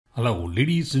Hello,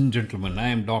 ladies and gentlemen. I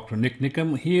am Dr. Nik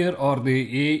Nikam. Here are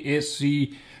the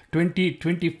ASC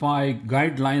 2025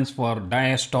 guidelines for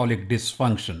diastolic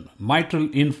dysfunction. Mitral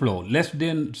inflow less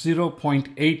than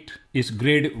 0.8 is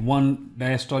grade 1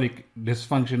 diastolic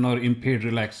dysfunction or impaired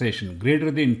relaxation.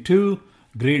 Greater than 2,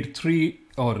 grade 3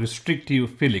 or restrictive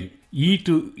filling. E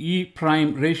to E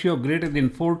prime ratio greater than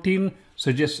 14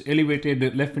 suggests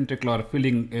elevated left ventricular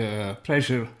filling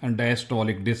pressure and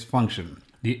diastolic dysfunction.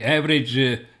 The average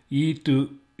E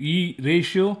to E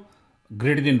ratio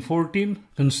greater than 14,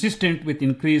 consistent with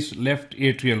increased left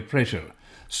atrial pressure.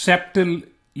 Septal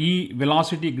E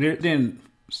velocity greater than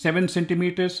 7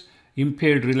 centimeters,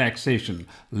 impaired relaxation.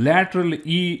 Lateral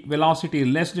E velocity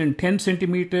less than 10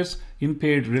 centimeters,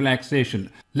 impaired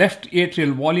relaxation. Left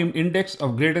atrial volume index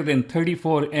of greater than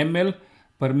 34 ml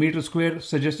per meter square,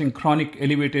 suggesting chronic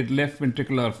elevated left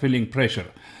ventricular filling pressure.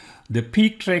 The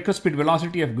peak tricuspid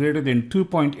velocity of greater than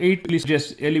 2.8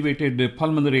 suggests elevated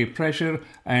pulmonary pressure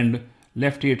and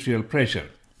left atrial pressure.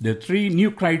 The three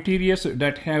new criteria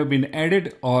that have been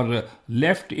added are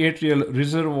left atrial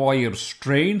reservoir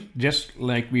strain, just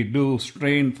like we do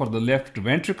strain for the left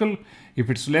ventricle. If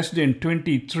it's less than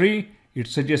 23, it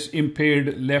suggests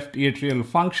impaired left atrial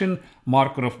function,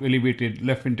 marker of elevated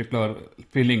left ventricular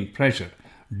filling pressure.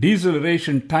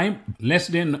 Deceleration time less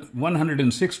than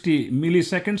 160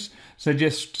 milliseconds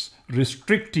suggests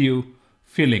restrictive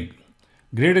filling.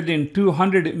 Greater than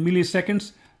 200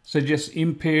 milliseconds suggests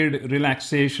impaired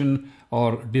relaxation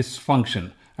or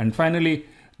dysfunction. And finally,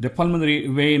 the pulmonary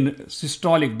vein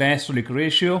systolic diastolic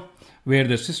ratio, where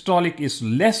the systolic is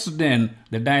less than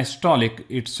the diastolic,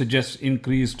 it suggests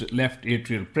increased left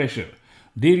atrial pressure.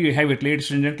 There you have it, ladies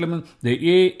and gentlemen,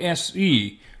 the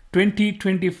ASE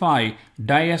 2025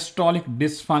 diastolic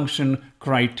dysfunction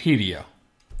criteria.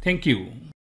 Thank you.